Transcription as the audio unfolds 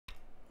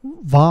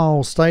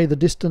Vaal, Stay the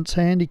Distance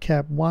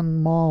handicap,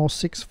 1 mile,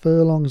 6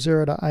 furlongs,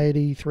 0 to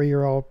 80,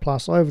 3-year-old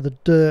plus. Over the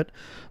dirt,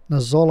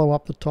 Nazolo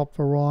up the top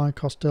for Ryan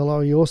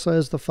Costello. He also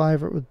has the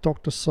favourite with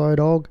Dr.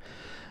 Sodog.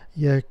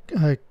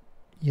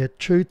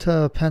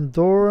 Yachuta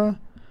Pandora,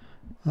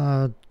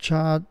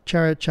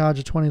 Chariot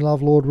Charger, 20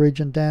 Love, Lord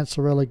Regent,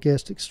 Dancerella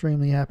Guest,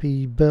 Extremely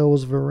Happy,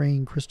 Bells,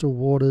 Vereen, Crystal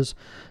Waters,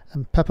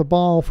 and Papa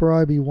Bile for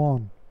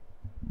Obi-Wan.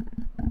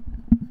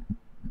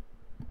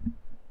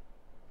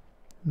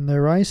 And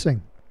they're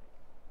racing.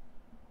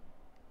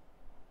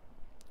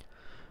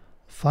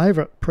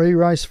 Favourite,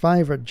 pre-race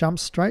favourite,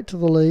 jumps straight to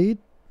the lead.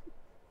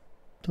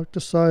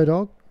 Dr.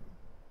 Sodog.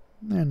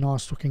 They're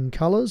nice looking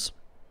colours.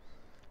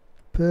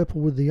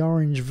 Purple with the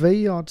orange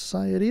V, I'd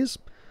say it is.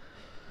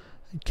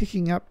 And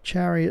kicking up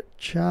Chariot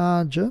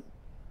Charger.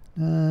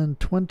 And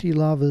 20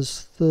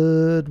 Lovers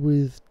third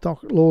with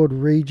Lord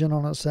Regent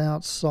on its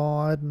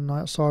outside. And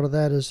outside of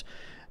that is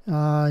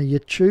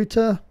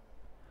Yachuta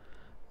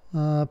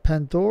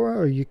Pandora,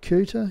 or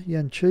Yakuta.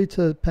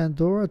 Yanchuta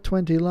Pandora.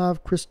 20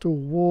 Love, Crystal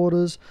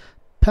Waters,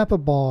 Papa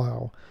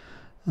Bile.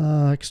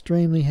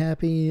 Extremely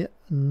Happy,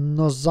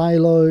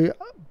 Nozalo,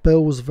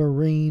 Bells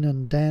Vereen,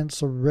 and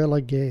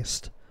Dancerella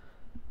Guest.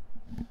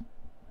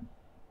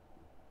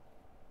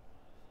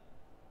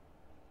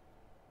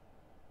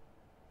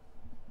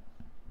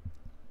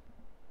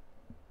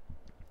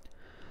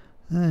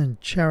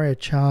 And Chariot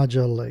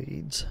Charger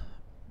leads.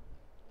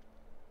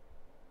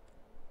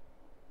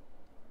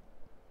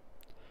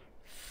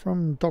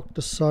 From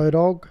Dr.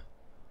 Sodog,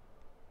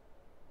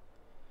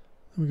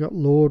 we've got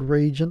Lord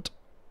Regent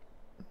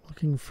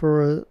looking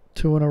for a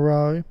 2 in a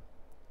row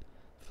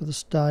for the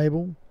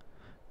stable.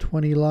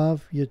 20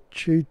 Love,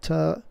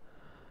 Yachuta,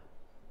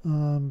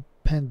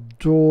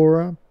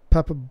 Pandora,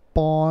 Papa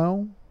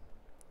Bile,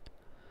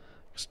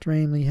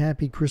 Extremely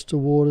Happy, Crystal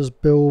Waters,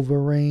 Bell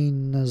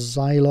Vereen,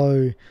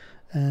 Nazalo,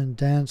 and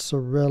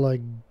Dancerella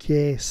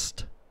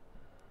Guest.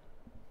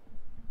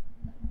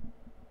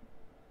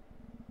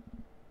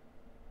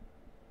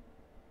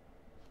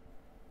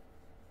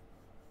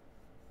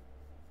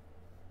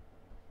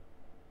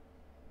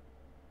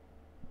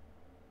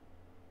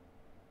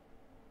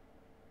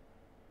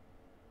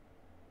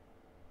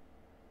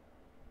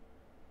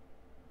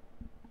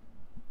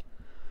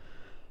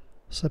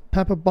 So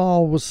Papa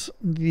Bile was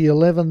the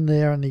 11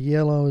 there, and the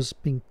yellow has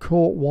been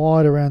caught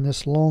wide around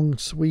this long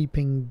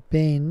sweeping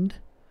bend.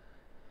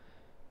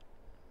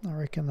 I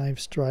reckon they've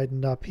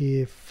straightened up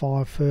here.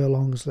 5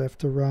 furlongs left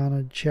to run,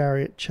 and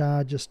Chariot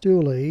Charger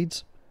still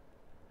leads.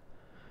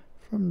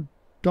 From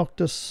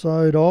Dr.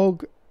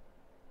 Sodog,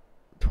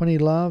 20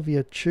 Love,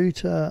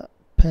 Yachuta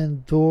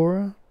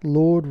Pandora,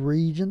 Lord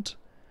Regent.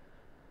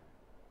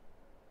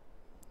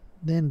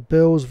 Then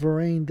Bells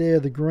Vereen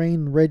there, the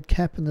green red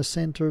cap in the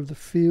centre of the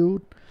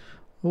field.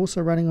 Also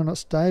running on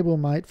its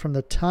stablemate from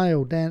the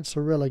tail,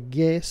 Dancerella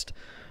Guest,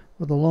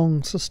 with a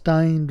long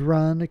sustained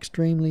run.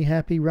 Extremely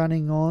Happy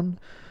running on.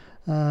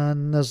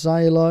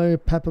 Nazalo,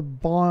 Papa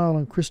Bile,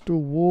 and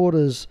Crystal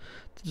Waters.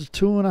 It's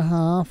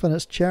 2.5, and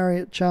it's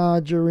Chariot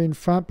Charger in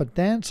front, but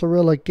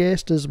Dancerella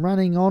Guest is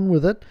running on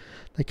with it.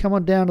 They come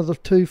on down to the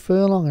 2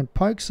 furlong and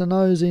pokes the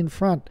nose in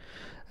front.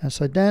 And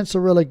so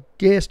Dancerella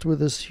Guest with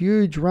this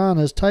huge run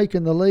has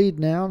taken the lead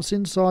now. It's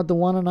inside the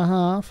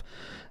 1.5.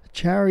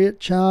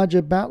 Chariot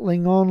Charger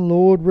battling on,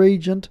 Lord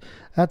Regent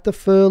at the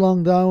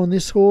furlong though, and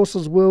this horse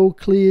is well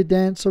clear.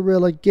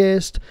 Dancerella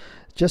Guest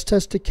just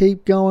has to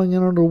keep going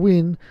and it'll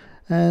win.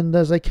 And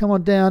as they come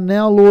on down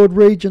now, Lord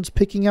Regent's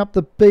picking up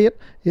the bit.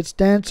 It's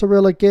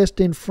Dancerella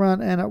Guest in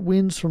front, and it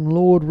wins from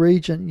Lord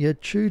Regent.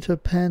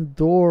 Yachuta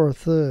Pandora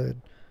third.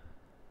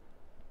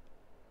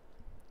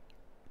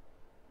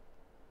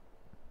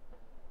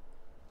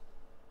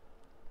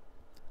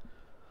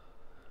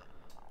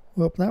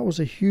 Well, that was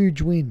a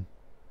huge win.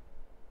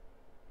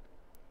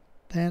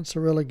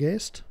 Dancerella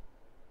Guest.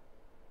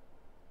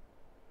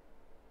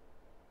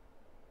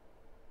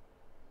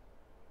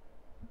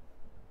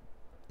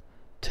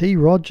 T.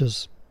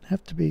 Rogers.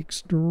 Have to be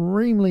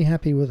extremely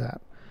happy with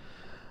that.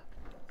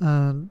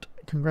 And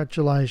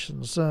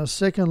congratulations.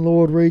 Second,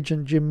 Lord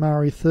Regent Jim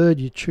Murray. Third,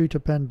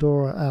 Yachuta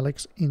Pandora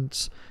Alex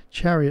Ince.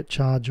 Chariot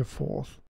Charger fourth.